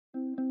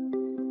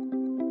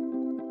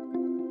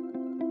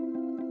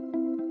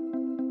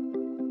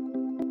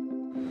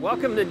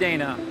Welcome to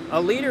Dana,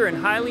 a leader in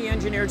highly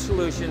engineered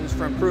solutions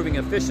for improving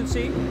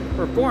efficiency,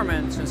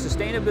 performance, and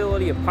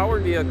sustainability of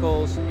powered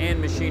vehicles and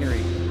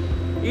machinery.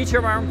 Each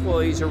of our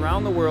employees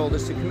around the world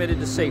is committed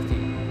to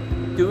safety,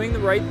 doing the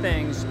right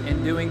things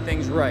and doing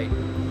things right.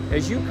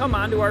 As you come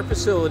onto our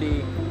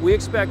facility, we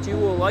expect you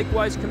will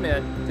likewise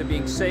commit to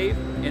being safe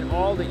in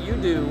all that you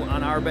do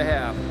on our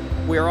behalf.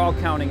 We are all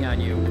counting on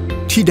you.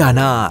 ที่ดา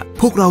น่า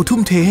พวกเราทุ่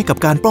มเทให้กับ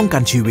การป้องกั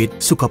นชีวิต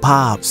สุขภ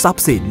าพทรัพ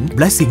ย์สิน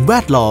และสิ่งแว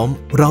ดล้อม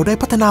เราได้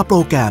พัฒนาโปร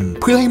แกรม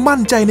เพื่อให้มั่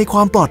นใจในคว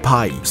ามปลอด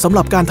ภัยสำห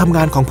รับการทำง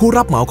านของผู้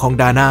รับเหมาของ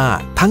ดาน่า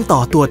ทั้งต่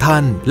อตัวท่า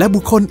นและบุ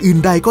คคลอื่น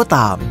ใดก็ต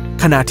าม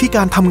ขณะที่ก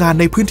ารทำงาน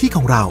ในพื้นที่ข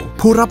องเรา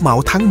ผู้รับเหมา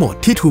ทั้งหมด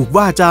ที่ถูก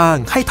ว่าจ้าง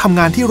ให้ทำ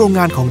งานที่โรง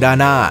งานของดา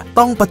น่า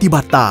ต้องปฏิบั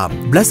ติตาม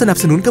และสนับ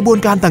สนุนกระบวน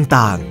การ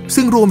ต่างๆ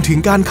ซึ่งรวมถึง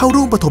การเข้า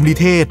ร่วมปฐมนิ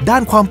เทศด้า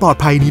นความปลอด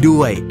ภัยนี้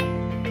ด้วย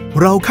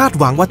เราคาด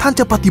หวังว่าท่าน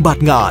จะปฏิบั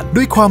ติงาน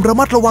ด้วยความระ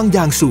มัดระวังอ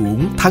ย่างสูง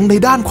ทั้งใน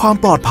ด้านความ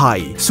ปลอดภัย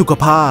สุข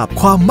ภาพ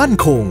ความมั่น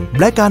คง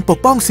และการปก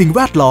ป้องสิ่งแ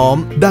วดล้อม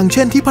ดังเ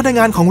ช่นที่พนัก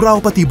งานของเรา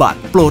ปฏิบัติ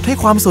โปรดให้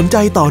ความสนใจ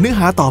ต่อเนื้อ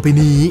หาต่อไป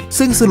นี้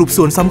ซึ่งสรุป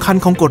ส่วนสำคัญ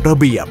ของกฎระ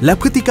เบียบและ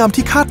พฤติกรรม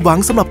ที่คาดหวัง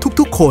สำหรับ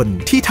ทุกๆคน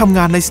ที่ทำง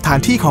านในสถาน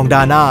ที่ของด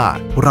าน่า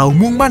เรา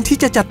มุ่งมั่นที่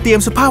จะจัดเตรียม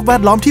สภาพแว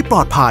ดล้อมที่ปล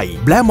อดภัย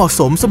และเหมาะ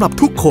สมสำหรับ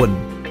ทุกคน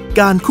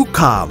การคุก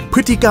คามพ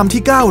ฤติกรรม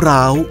ที่ก้าวร้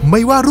าวไ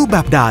ม่ว่ารูปแบ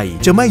บใด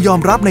จะไม่ยอม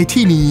รับใน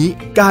ที่นี้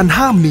การ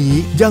ห้ามนี้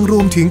ยังร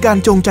วมถึงการ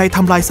จงใจท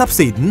ำลายทรัพย์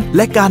สินแ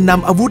ละการน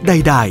ำอาวุธใ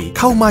ดๆ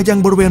เข้ามายัง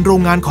บริเวณโร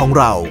งงานของ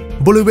เรา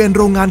บริเวณ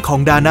โรงงานของ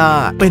ดาน่า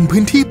เป็น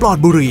พื้นที่ปลอด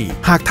บุหรี่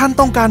หากท่าน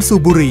ต้องการสู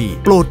บบุหรี่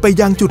โปรดไป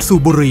ยังจุดสู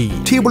บบุหรี่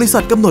ที่บริษั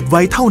ทกำหนดไ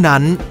ว้เท่านั้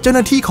นเจ้าห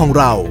น้าที่ของ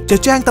เราจะ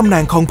แจ้งตำแห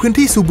น่งของพื้น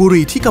ที่สูบบุห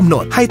รี่ที่กำหน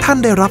ดให้ท่าน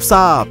ได้รับท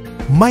ราบ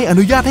ไม่อ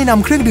นุญาตให้น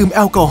ำเครื่องดื่มแ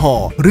อลกอฮอ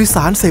ล์หรือส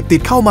ารเสพติ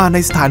ดเข้ามาใน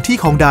สถานที่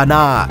ของดา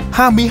น่า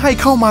ห้ามมิให้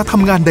เข้ามาท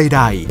ำงานใ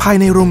ดๆภาย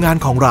ในโรงงาน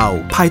ของเรา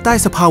ภายใต้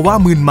สภาวะ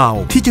มึนเมา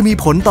ที่จะมี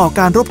ผลต่อ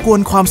การรบกวน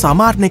ความสา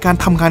มารถในการ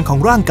ทำงานของ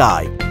ร่างกา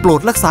ยโปร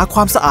ดรักษาคว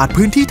ามสะอาด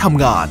พื้นที่ท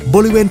ำงานบ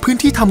ริเวณพื้น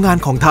ที่ทำงาน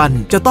ของท่าน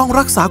จะต้อง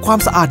รักษาความ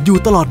สะอาดอยู่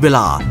ตลอดเวล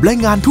าและ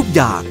งานทุกอ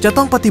ย่างจะ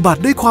ต้องปฏิบัติ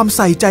ด้วยความใ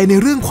ส่ใจใน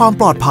เรื่องความ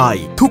ปลอดภัย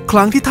ทุกค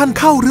รั้งที่ท่าน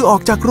เข้าหรือออ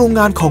กจากโรง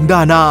งานของด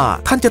าน่า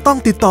ท่านจะต้อง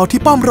ติดต่อที่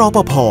ป้อมรป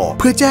ภ.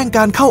เพื่อแจ้งก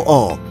ารเข้าอ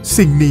อก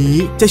สิ่งนี้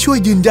จะช่วย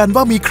ยืนยัน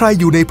ว่ามีใคร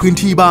อยู่ในพื้น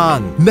ที่บ้าง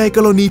ในก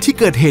รณีที่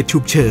เกิดเหตุฉุ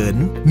กเฉิน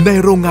ใน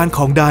โรงงานข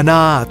องดาน่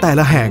าแต่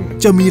ละแห่ง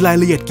จะมีราย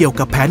ละเอียดเกี่ยว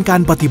กับแผนกา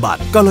รปฏิบัติ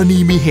กรณี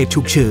มีเหตุ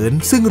ฉุกเฉิน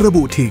ซึ่งระ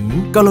บุถึง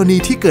กรณี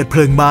ที่เกิดเพ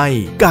ลิงไหม้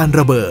การ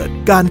ระเบิด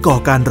การก่อ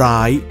การร้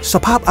ายส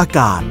ภาพอาก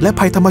าศและ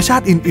ภัยธรรมชา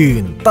ติอื่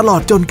นๆตลอ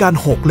ดจนการ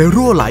หกและ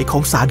รั่วไหลขอ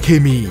งสารเค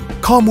มี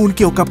ข้อมูลเ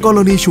กี่ยวกับกร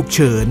ณีฉุกเ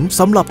ฉิน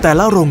สำหรับแต่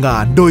ละโรงงา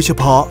นโดยเฉ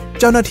พาะ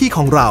เจ้าหน้าที่ข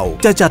องเรา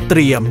จะจัดเต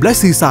รียมและ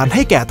สื่อสารใ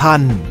ห้แก่ท่า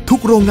นทุ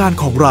กโรงงาน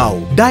ของเรา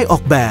ได้ออ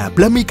กแบบ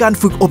และมีการ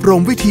ฝึกอบร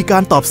มวิธีกา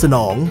รตอบสน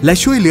องและ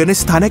ช่วยเหลือใน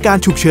สถานการ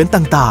ณ์ฉุกเฉิน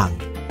ต่าง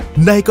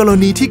ๆในกร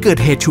ณีที่เกิด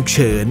เหตุฉุกเ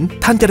ฉิน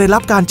ท่านจะได้รั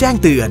บการแจ้ง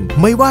เตือน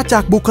ไม่ว่าจา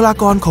กบุคลา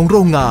กรของโร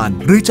งงาน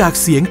หรือจาก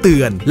เสียงเตื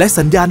อนและ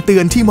สัญญาณเตื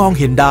อนที่มอง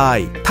เห็นได้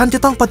ท่านจะ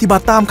ต้องปฏิบั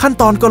ติตามขั้น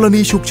ตอนกร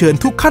ณีฉุกเฉิน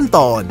ทุกขั้นต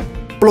อน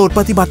โปรด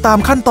ปฏิบัติตาม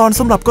ขั้นตอน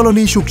สำหรับกร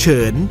ณีฉุกเ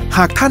ฉินห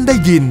ากท่านได้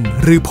ยิน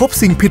หรือพบ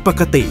สิ่งผิดป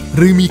กติห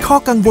รือมีข้อ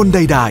กังวลใ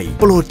ดๆ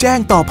โปรดแจ้ง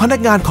ต่อพนั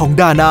กงานของ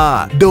ดาน่า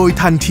โดย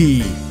ทันที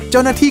เจ้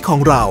าหน้าที่ขอ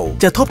งเรา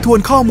จะทบทวน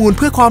ข้อมูลเ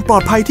พื่อความปลอ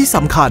ดภัยที่ส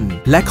ำคัญ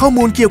และข้อ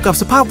มูลเกี่ยวกับ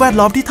สภาพแวด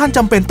ล้อมที่ท่านจ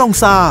ำเป็นต้อง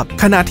ทราบ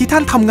ขณะที่ท่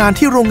านทำงาน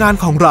ที่โรงงาน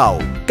ของเรา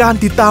การ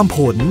ติดตามผ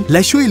ลแล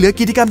ะช่วยเหลือ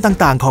กิจกรรม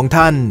ต่างๆของ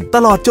ท่านต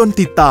ลอดจน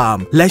ติดตาม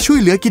และช่วย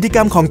เหลือกิจกร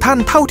รมของท่าน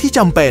เท่าที่จ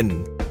ำเป็น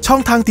ช่อ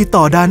งทางติด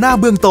ต่อดาน่า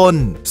เบื้องต้น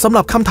สำห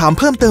รับคำถาม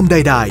เพิ่มเติมใ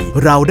ด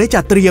ๆเราได้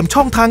จัดเตรียม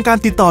ช่องทางการ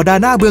ติดต่อดา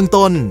น่าเบื้อง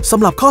ต้นส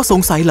ำหรับข้อส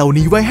งสัยเหล่า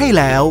นี้ไว้ให้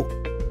แล้ว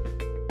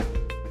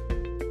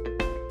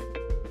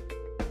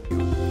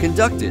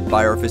Conducted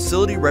by our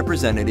facility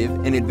representative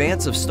in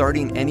advance of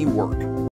starting any work.